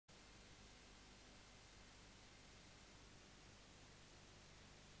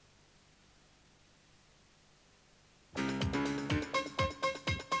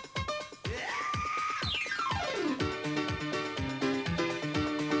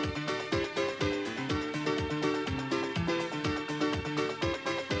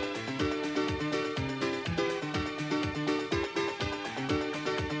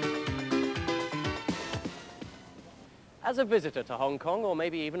As a visitor to Hong Kong, or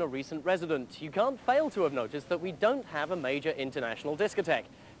maybe even a recent resident, you can't fail to have noticed that we don't have a major international discotheque,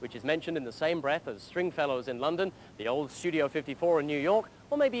 which is mentioned in the same breath as Stringfellows in London, the old Studio 54 in New York,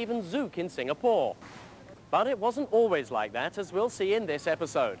 or maybe even Zouk in Singapore. But it wasn't always like that, as we'll see in this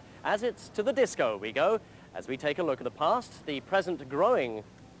episode, as it's to the disco we go, as we take a look at the past, the present growing,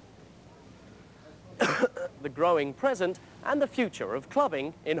 the growing present, and the future of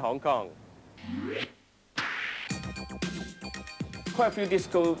clubbing in Hong Kong. Quite a few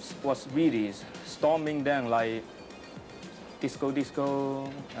discos was really storming down, like Disco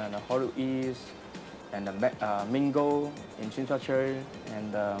and Hollywood East and Mingo in Tsim Sha Tsui,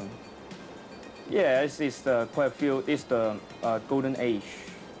 and yeah, it's quite a few. It's the golden age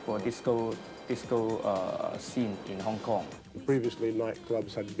for disco scene in Hong Kong. Previously,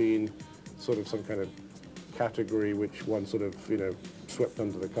 nightclubs had been sort of some kind of category which one sort of, swept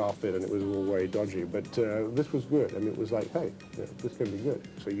under the carpet, and it was all very dodgy. But this was good. I mean, it was like, hey, this can be good.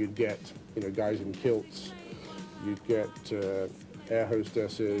 So you'd get, guys in kilts, you'd get air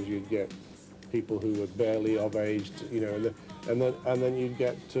hostesses, you'd get people who were barely of age, and then you'd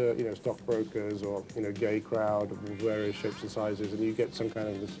get, stockbrokers or, gay crowd of various shapes and sizes, and you get some kind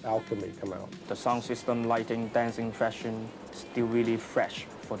of this alchemy come out. The sound system, lighting, dancing, fashion, still really fresh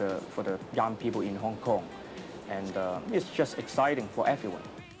for the young people in Hong Kong. And it's just exciting for everyone.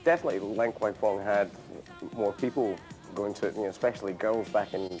 Definitely, Lang Kwai Fong had more people going to it, especially girls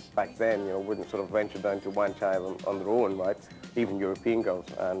back then, wouldn't sort of venture down to Wan Chai on their own, right? Even European girls,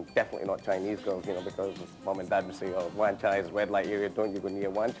 and definitely not Chinese girls, because mom and dad would say, oh, Wan Chai is a red light area, don't you go near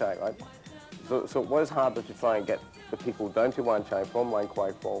Wan Chai, right? So it was harder to try and get the people down to Wan Chai from Lang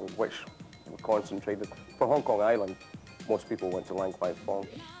Kwai Fong, which were concentrated. For Hong Kong Island, most people went to Lang Kwai Fong.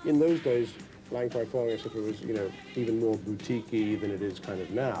 In those days, Lang Kwai Fong, I suppose, was, even more boutique-y than it is kind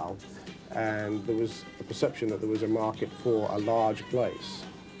of now. And there was a perception that there was a market for a large place.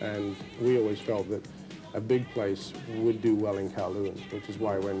 And we always felt that a big place would do well in Kowloon, which is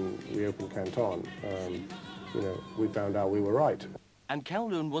why when we opened Canton, we found out we were right. And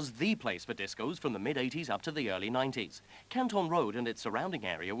Kowloon was the place for discos from the mid-80s up to the early 90s. Canton Road and its surrounding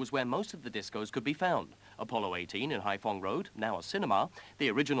area was where most of the discos could be found. Apollo 18 in Hai Phong Road, now a cinema,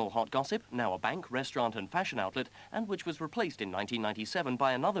 the original Hot Gossip, now a bank, restaurant and fashion outlet, and which was replaced in 1997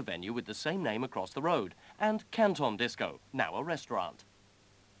 by another venue with the same name across the road, and Canton Disco, now a restaurant.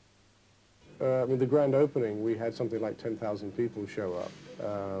 The grand opening, we had something like 10,000 people show up.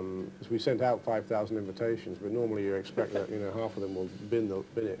 So we sent out 5,000 invitations, but normally you expect that, half of them will bin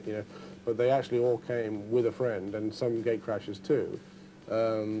it, But they actually all came with a friend, and some gate crashers too.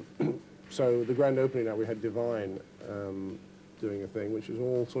 So the grand opening night, we had Divine doing a thing, which was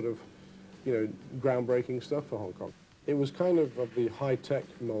all sort of, groundbreaking stuff for Hong Kong. It was kind of the high-tech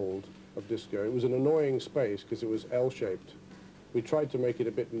mold of disco. It was an annoying space because it was L-shaped. We tried to make it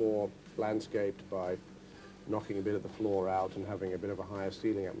a bit more landscaped by knocking a bit of the floor out and having a bit of a higher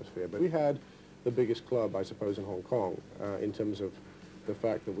ceiling atmosphere. But we had the biggest club, I suppose, in Hong Kong in terms of the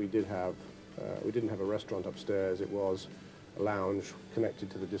fact that we didn't have a restaurant upstairs. It was a lounge connected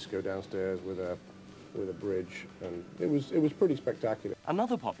to the disco downstairs with a bridge, and it was pretty spectacular.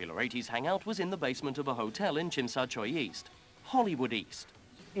 Another popular 80s hangout was in the basement of a hotel in Tsim Sha Tsui East, Hollywood East.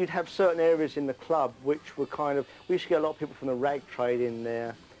 You'd have certain areas in the club which were we used to get a lot of people from the rag trade in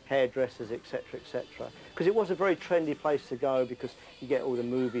there, hairdressers, etc., etc. Because it was a very trendy place to go, because you get all the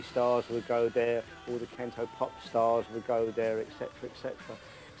movie stars would go there, all the Canto pop stars would go there, etc., etc.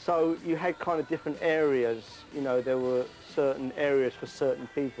 So you had kind of different areas, there were certain areas for certain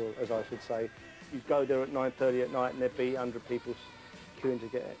people, as I should say. You'd go there at 9:30 at night and there'd be 100 people queuing to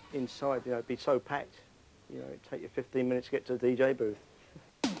get inside, it'd be so packed, it'd take you 15 minutes to get to the DJ booth.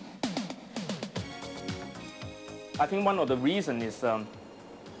 I think one of the reasons is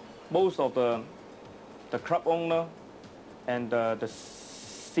most of the club owner and the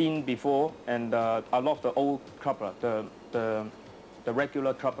scene before, and a lot of the old clubber, the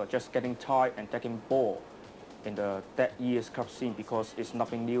regular clubber, just getting tired and taking bored in that year's club scene because it's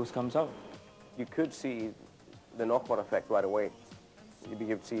nothing new comes out. You could see the knock-on effect right away.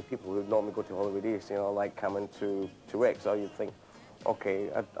 You'd see people who normally go to Hollywood East, like coming to Rick, so you'd think, okay,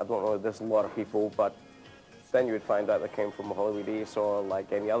 I don't know, there's a lot of people, but then you would find out they came from Hollywood East or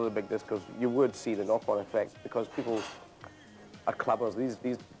like any other big discos. You would see the knock-on effect because people are clubbers.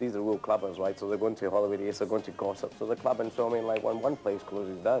 These are real clubbers, right? So they're going to Hollywood East, they're going to Gossip, so they're clubbing. So like when one place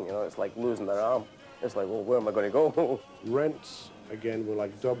closes down, it's like losing their arm. It's like, well, where am I going to go? Rents, again, were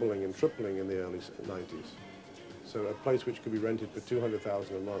like doubling and tripling in the early 90s. So a place which could be rented for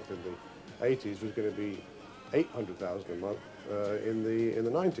 $200,000 a month in the 80s was going to be $800,000 a month in the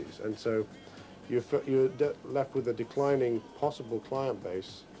 90s. And so you're left with a declining possible client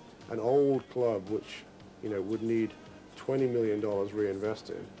base, an old club which, you know, would need $20 million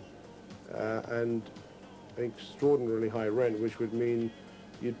reinvested, and an extraordinarily high rent, which would mean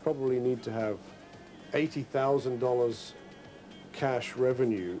you'd probably need to have $80,000 cash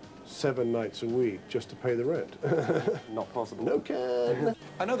revenue 7 nights a week just to pay the rent. Not possible. No can.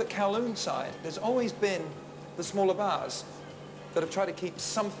 I know that Kowloon side, there's always been the smaller bars that have tried to keep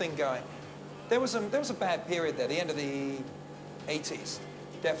something going. There was a bad period there, the end of the 80s,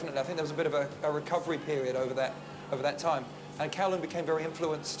 definitely. I think there was a bit of a recovery period over that time. And Kowloon became very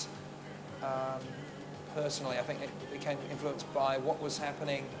influenced, personally. I think it became influenced by what was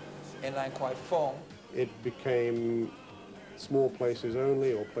happening in Lan Kwai Fong. It became small places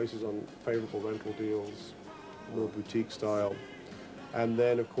only, or places on favorable rental deals, more boutique style. And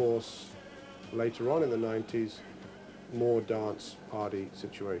then, of course, later on in the 90s, more dance party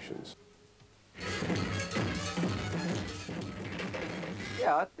situations.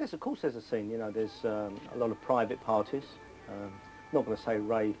 Yeah, of course there's a scene, you know, there's a lot of private parties. Not going to say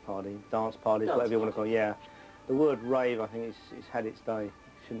rave party, dance parties, whatever you want to call it, yeah. The word rave, I think, it's had its day.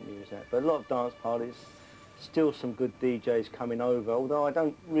 Shouldn't use that. But a lot of dance parties, still some good DJs coming over, although I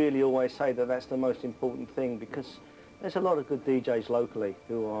don't really always say that that's the most important thing, because there's a lot of good DJs locally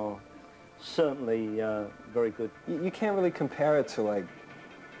who are certainly very good. You can't really compare it to like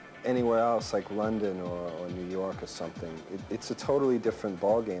anywhere else, like London or New York or something. It's a totally different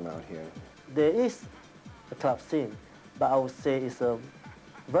ball game out here. There is a club scene, but I would say it's a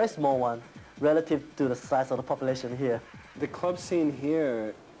very small one relative to the size of the population here. The club scene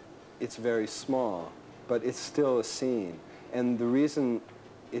here, it's very small, but it's still a scene. And the reason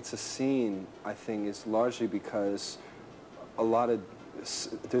it's a scene, I think, is largely because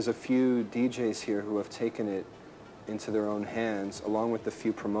there's a few DJs here who have taken it into their own hands, along with the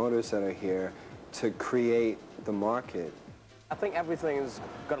few promoters that are here, to create the market. I think everything's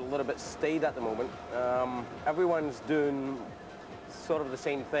got a little bit stayed at the moment. Everyone's doing sort of the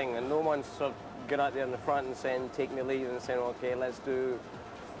same thing, and no one's sort of got out there in the front and saying, take me lead, and saying, okay, let's do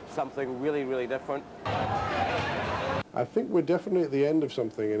something really, really different. I think we're definitely at the end of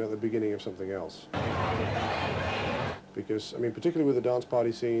something and at the beginning of something else. Because, I mean, particularly with the dance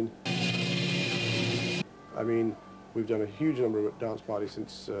party scene, I mean, we've done a huge number of dance parties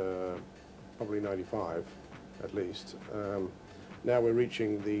since probably '95, at least. Now we're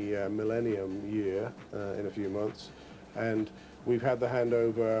reaching the millennium year in a few months, and we've had the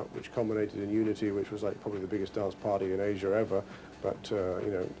handover, which culminated in Unity, which was like probably the biggest dance party in Asia ever, but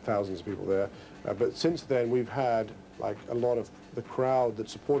you know, thousands of people there. But since then, we've had like a lot of the crowd that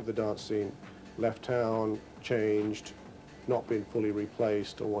supported the dance scene left town, changed, not been fully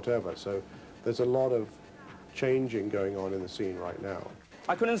replaced or whatever. So there's a lot of changing going on in the scene right now.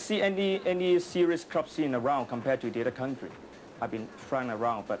 I couldn't see any serious club scene around compared to the other country. I've been flying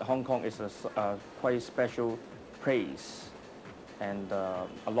around, but Hong Kong is a quite special place. And a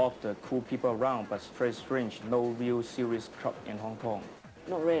lot of the cool people around, but it's very strange, no real serious club in Hong Kong.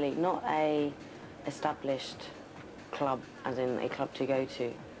 Not really, not a established club, as in a club to go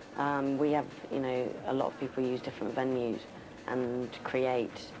to. We have, you know, a lot of people use different venues and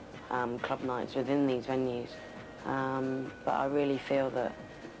create club nights within these venues. But I really feel that,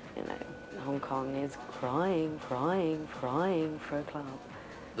 you know, Hong Kong is crying for a club.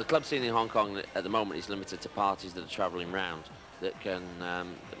 The club scene in Hong Kong at the moment is limited to parties that are travelling round that can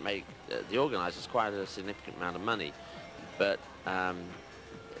that make the organisers quite a significant amount of money, but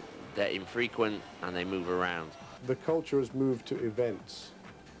they're infrequent and they move around. The culture has moved to events.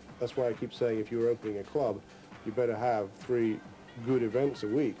 That's why I keep saying if you're opening a club, you better have 3 good events a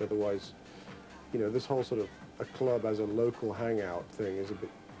week, otherwise, you know, this whole sort of a club as a local hangout thing is a bit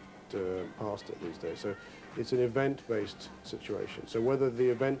past it these days. So it's an event-based situation. So whether the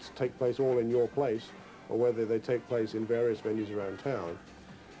events take place all in your place or whether they take place in various venues around town,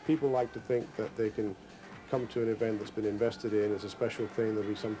 people like to think that they can come to an event that's been invested in as a special thing, there'll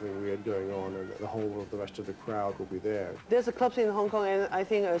be something weird going on, and the whole of the rest of the crowd will be there. There's a club scene in Hong Kong, and I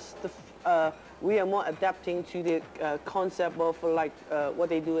think we are more adapting to the concept of like what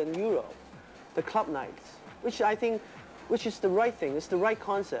they do in Europe, the club nights, which I think, which is the right thing, it's the right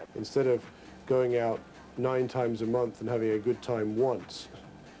concept. Instead of going out 9 times a month and having a good time once,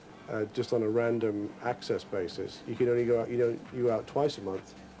 just on a random access basis, you can only go out, you go out twice a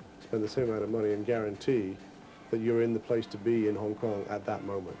month, spend the same amount of money and guarantee that you're in the place to be in Hong Kong at that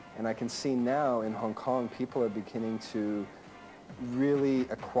moment. And I can see now in Hong Kong, people are beginning to really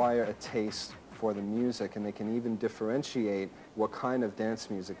acquire a taste for the music, and they can even differentiate what kind of dance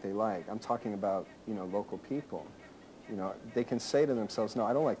music they like. I'm talking about, you know, local people. You know, they can say to themselves, no,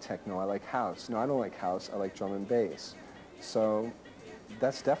 I don't like techno, I like house. No, I don't like house, I like drum and bass. So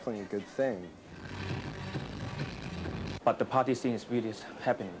that's definitely a good thing. But the party scene is really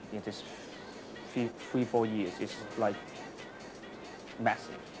happening in this 3-4 years. It's like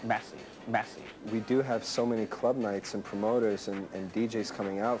massive, massive, massive. We do have so many club nights and promoters and DJs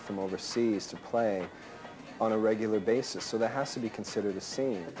coming out from overseas to play on a regular basis, so that has to be considered a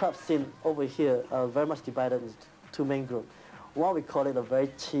scene. The club scene over here are very much divided into two main groups. One, we call it a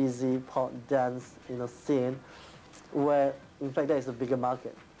very cheesy pop dance, scene, where in fact there is a bigger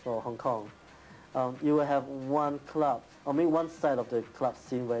market for Hong Kong. You will have one club, one side of the club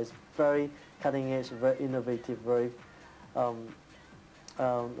scene where it's very cutting edge, very innovative, very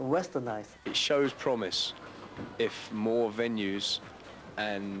westernized. It shows promise if more venues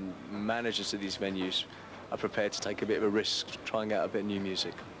and managers of these venues are prepared to take a bit of a risk, trying out a bit of new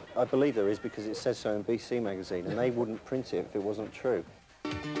music. I believe there is, because it says so in BC magazine, and they wouldn't print it if it wasn't true.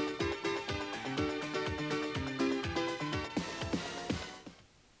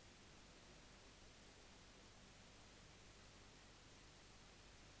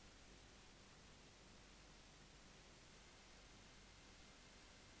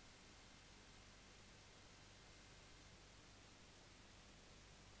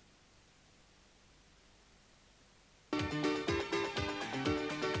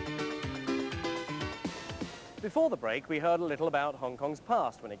 Before the break, we heard a little about Hong Kong's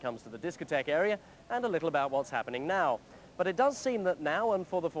past when it comes to the discotheque area and a little about what's happening now. But it does seem that now and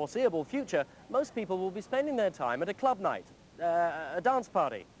for the foreseeable future, most people will be spending their time at a club night, a dance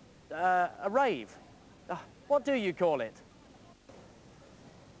party, a rave. What do you call it?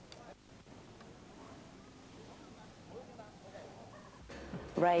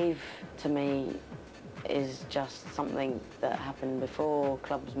 Rave, to me, is just something that happened before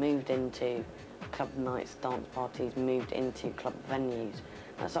clubs moved into club nights, dance parties moved into club venues.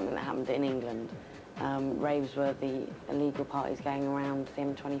 That's something that happened in England. Raves were the illegal parties going around the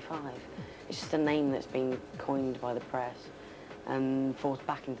M25. It's just a name that's been coined by the press and forced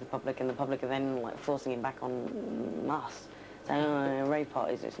back into the public, and the public are then forcing it back on us. Saying, oh, rave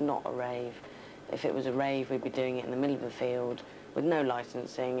parties, it's not a rave. If it was a rave, we'd be doing it in the middle of the field with no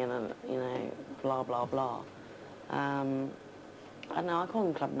licensing and, blah, blah, blah. I don't know, I call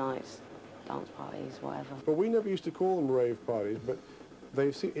them club nights, dance parties, whatever. But we never used to call them rave parties, but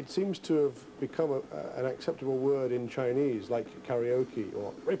it seems to have become an acceptable word in Chinese, like karaoke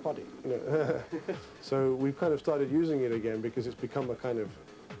or rave party, So we've kind of started using it again because it's become a kind of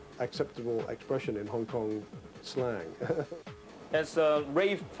acceptable expression in Hong Kong slang. As a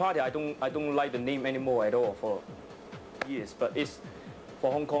rave party, I don't like the name anymore at all for years, but it's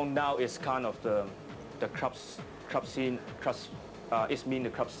for Hong Kong now. It's kind of the club scene. It's mean the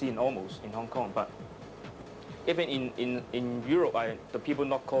club scene almost in Hong Kong, but even in Europe, the people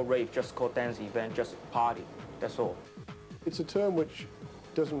not call rave, just call dance event, just party. That's all. It's a term which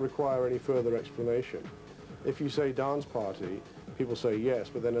doesn't require any further explanation. If you say dance party, people say yes,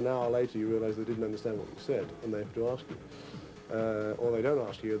 but then an hour later you realise they didn't understand what you said, and they have to ask you. Or they don't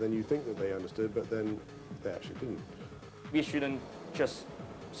ask you, then you think that they understood, but then they actually didn't. We shouldn't just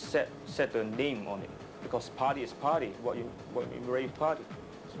set the name on it, because party is party. What you rave party?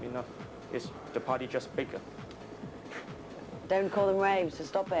 It's the party just bigger. Don't call them raves, to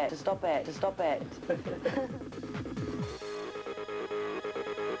stop it, to stop it, to stop it.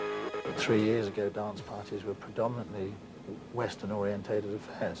 3 years ago, dance parties were predominantly Western-orientated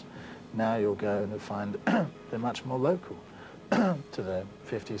affairs. Now you'll go and find they're much more local, to the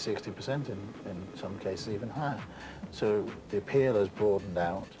 50, 60%, in some cases even higher. So the appeal has broadened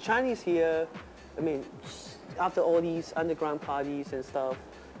out. Chinese here, after all these underground parties and stuff,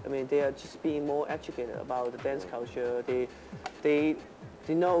 they are just being more educated about the dance culture. They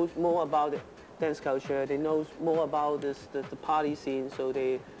know more about the dance culture. They know more about the party scene, so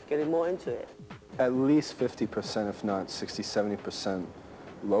they getting more into it. At least 50%, if not 60, 70%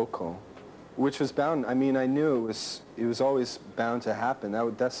 local, which was bound. I knew it was always bound to happen.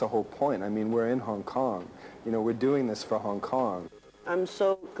 That's the whole point. We're in Hong Kong. We're doing this for Hong Kong. I'm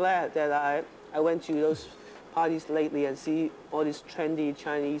so glad that I went to those parties lately and see all these trendy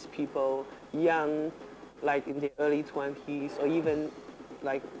Chinese people, young, like in their early 20s, or even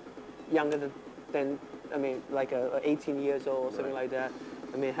like younger than 18 years old or something like that.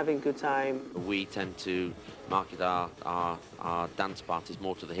 Having a good time. We tend to market our dance parties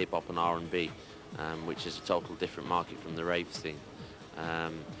more to the hip-hop and R&B, which is a total different market from the rave thing.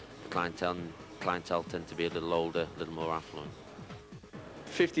 Clientele tend to be a little older, a little more affluent.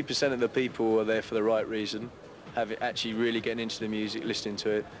 50% of the people are there for the right reason, actually really getting into the music, listening to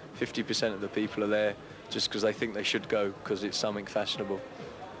it. 50% of the people are there just because they think they should go because it's something fashionable.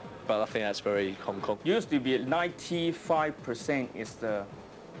 But I think that's very Hong Kong. Used to be 95% is the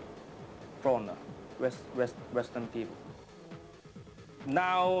foreigner, Western people.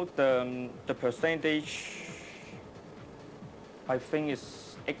 Now the percentage, I think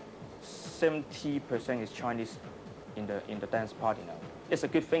is 70% is Chinese in the dance party now. It's a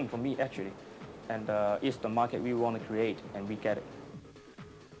good thing for me actually, and it's the market we want to create, and we get it.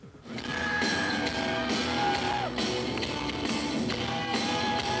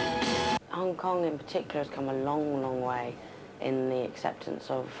 Hong Kong in particular has come a long, long way in the acceptance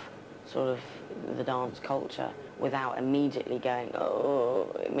of sort of the dance culture without immediately going, oh,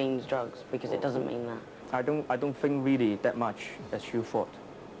 it means drugs, because it doesn't mean that. I don't think really that much as you thought.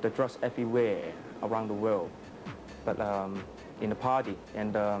 The drugs everywhere around the world, but in the party,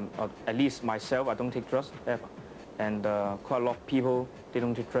 and at least myself, I don't take drugs ever. And quite a lot of people, they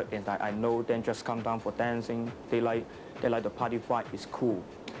don't take drugs, and I know they just come down for dancing. They like the party vibe. It's cool.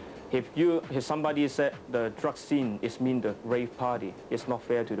 If somebody said the drug scene is mean the rave party, it's not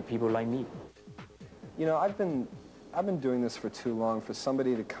fair to the people like me. You know, I've been doing this for too long for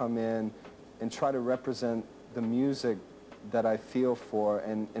somebody to come in and try to represent the music that I feel for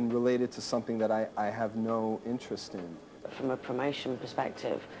and relate it to something that I have no interest in. From a promotion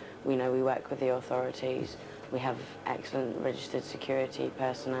perspective, we know we work with the authorities. We have excellent registered security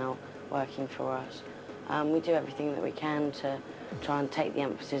personnel working for us. We do everything that we can to try and take the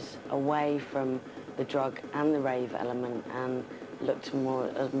emphasis away from the drug and the rave element and look to more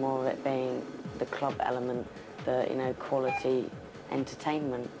of it being the club element, the quality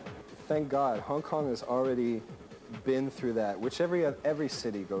entertainment. Thank God, Hong Kong has already been through that, which every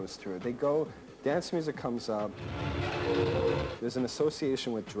city goes through. They go, dance music comes up, there's an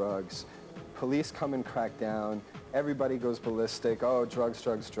association with drugs, police come and crack down, everybody goes ballistic, oh, drugs,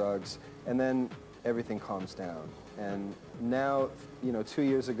 drugs, drugs, and then everything calms down. And now, 2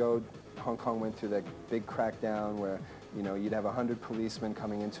 years ago, Hong Kong went through that big crackdown where, you'd have 100 policemen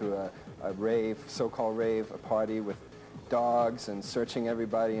coming into a rave, so-called rave, a party with dogs and searching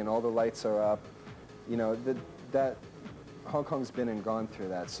everybody, and all the lights are up. That Hong Kong's been and gone through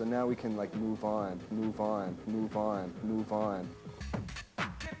that, so now we can move on, move on, move on, move on.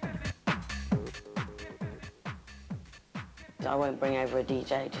 I won't bring over a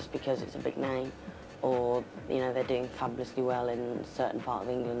DJ just because it's a big name, or they're doing fabulously well in a certain part of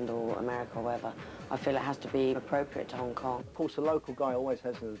England or America or wherever. I feel it has to be appropriate to Hong Kong. Of course, the local guy always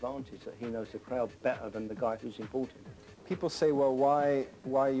has an advantage that he knows the crowd better than the guy who's imported. People say, well, why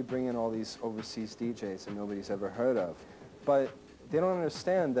are you bringing all these overseas DJs that nobody's ever heard of? But they don't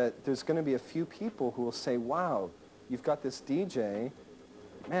understand that there's going to be a few people who will say, wow, you've got this DJ,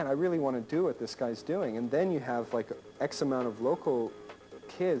 man, I really want to do what this guy's doing. And then you have X amount of local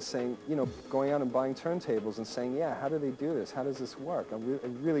kids saying, going out and buying turntables and saying, yeah, how do they do this? How does this work? I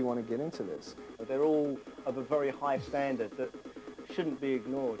really want to get into this. They're all of a very high standard that shouldn't be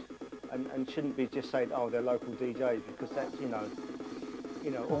ignored and shouldn't be just saying, oh, they're local DJs, because that's,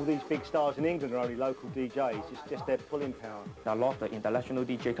 all these big stars in England are only local DJs. It's just their pulling power. A lot of the international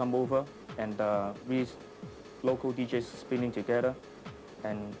DJ come over, and we local DJs spinning together,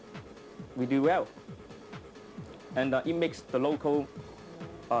 and we do well. And it makes the local,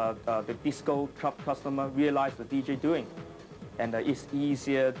 the disco club customer realize the DJ doing, and it's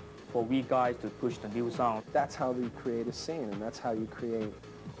easier for we guys to push the new sound. That's how you create a scene, and that's how you create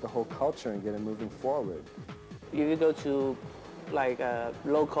the whole culture and get it moving forward. If you go to a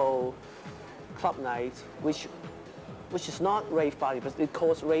local club night, which is not rave party, but it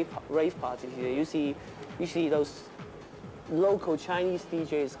calls rave party here. You see those local Chinese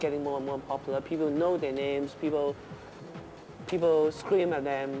DJs getting more and more popular. People know their names. People scream at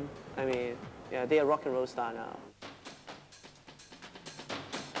them. I mean, yeah, they are rock and roll star now.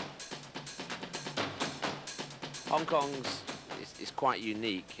 Hong Kong's is quite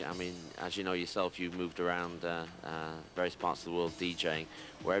unique. I mean, as you know yourself, you've moved around various parts of the world DJing.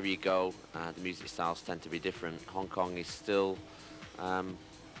 Wherever you go, the music styles tend to be different. Hong Kong is still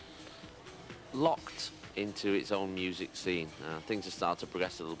locked into its own music scene. Things have started to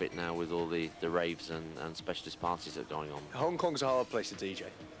progress a little bit now with all the raves and specialist parties that are going on. Hong Kong's a hard place to DJ.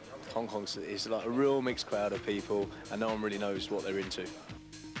 Hong Kong is like a real mixed crowd of people, and no one really knows what they're into.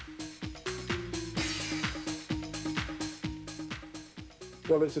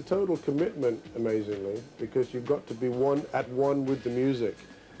 Well, it's a total commitment, amazingly, because you've got to be at one with the music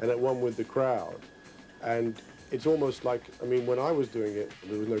and at one with the crowd. And it's almost like, I mean, when I was doing it,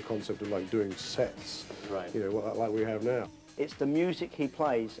 there was no concept of doing sets, right? Like we have now. It's the music he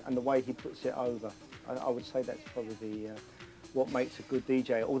plays and the way he puts it over. I would say that's probably what makes a good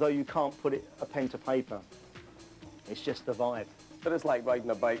DJ. Although you can't put a pen to paper, it's just the vibe. But it's like riding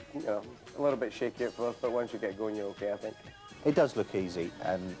a bike, you know, a little bit shaky at first, but once you get going, you're okay, I think. It does look easy,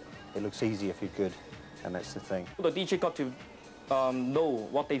 and it looks easy if you're good, and that's the thing. The DJ got to know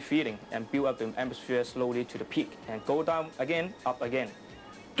what they're feeling and build up the atmosphere slowly to the peak and go down again, up again.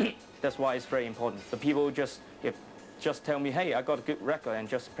 That's why it's very important. The people just tell me, hey, I got a good record and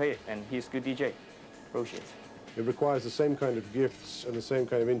just play it, and he's a good DJ. Bullshit. It requires the same kind of gifts and the same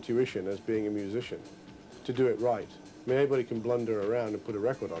kind of intuition as being a musician to do it right. I mean, anybody can blunder around and put a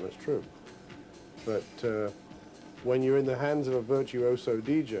record on, it's true. But when you're in the hands of a virtuoso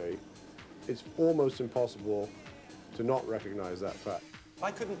DJ, it's almost impossible to not recognize that fact.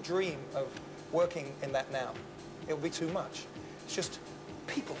 I couldn't dream of working in that now. It would be too much. It's just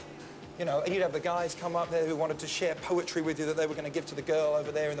people. You know, and you'd have the guys come up there who wanted to share poetry with you that they were going to give to the girl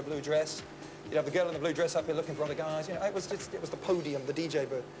over there in the blue dress. You'd have the girl in the blue dress up here looking for other guys. You know, it was the podium, the DJ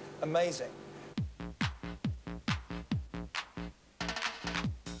booth. Amazing.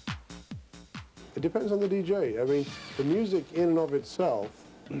 It depends on the DJ. I mean, the music in and of itself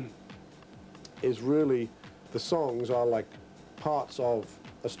is really, the songs are like parts of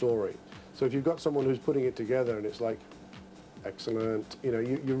a story. So if you've got someone who's putting it together and it's like, excellent, you know,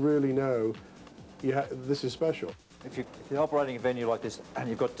 you really know this is special. If you're operating a venue like this and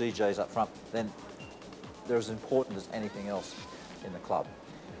you've got DJs up front, then they're as important as anything else in the club.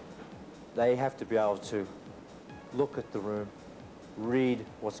 They have to be able to look at the room, read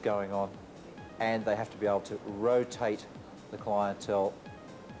what's going on, and they have to be able to rotate the clientele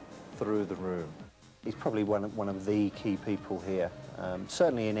through the room. He's probably one of the key people here.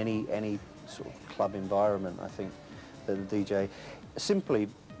 Certainly in any sort of club environment, I think, that the DJ, simply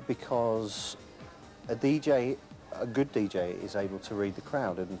because a good DJ is able to read the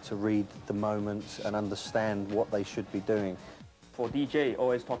crowd and to read the moment and understand what they should be doing. For DJ,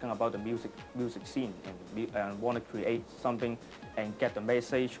 always talking about the music scene and want to create something and get the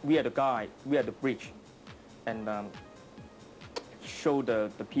message. We are the guy, we are the bridge, and show the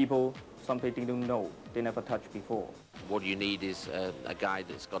people something they don't know, they never touched before. What you need is a guy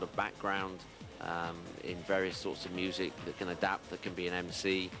that's got a background in various sorts of music, that can adapt, that can be an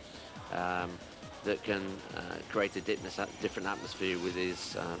MC, that can create a different atmosphere with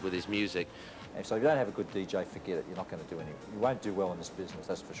his music. And so if you don't have a good DJ, forget it. You're not going to do anything. You won't do well in this business,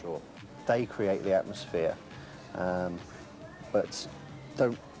 that's for sure. They create the atmosphere, but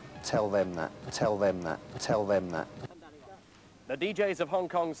don't tell them that, tell them that, tell them that. The DJs of Hong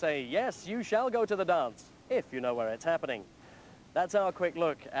Kong say, yes, you shall go to the dance, if you know where it's happening. That's our quick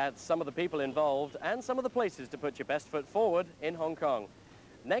look at some of the people involved and some of the places to put your best foot forward in Hong Kong.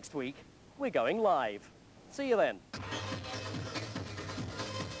 Next week, we're going live. See you then.